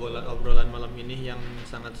lah obrolan malam ini yang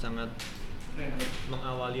sangat-sangat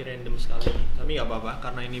mengawali random sekali. Tapi nggak apa-apa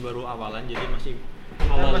karena ini baru awalan jadi masih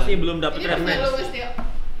belum dapat Ini pernah lo referensi. Mas Tio.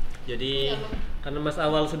 Jadi Karena Mas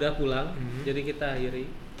Awal sudah pulang, jadi kita akhiri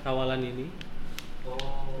awalan ini.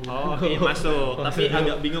 oke, masuk. Tapi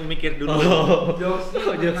agak bingung mikir dulu.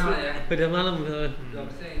 Jokesnya Jokes. ya. Udah malam kan.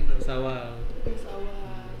 Jokesnya itu. Mas Awal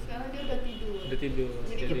Sekarang dia udah tidur. udah tidur.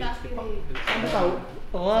 Jadi kita akhiri. Kamu tahu?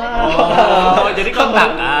 Oh, jadi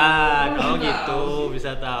kontakan. Oh gitu,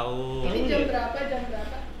 bisa tahu. Ini jam berapa?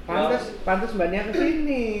 Pantes mbaknya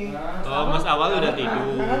kesini. Oh, Mas Awal udah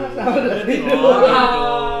tidur. Karena Mas Awal udah Oh tidur. gitu.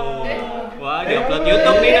 Wah, di-upload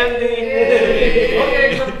YouTube nih nanti. Oke,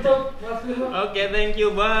 tutup Mas Wisnu. Oke, thank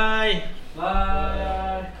you, bye. Bye.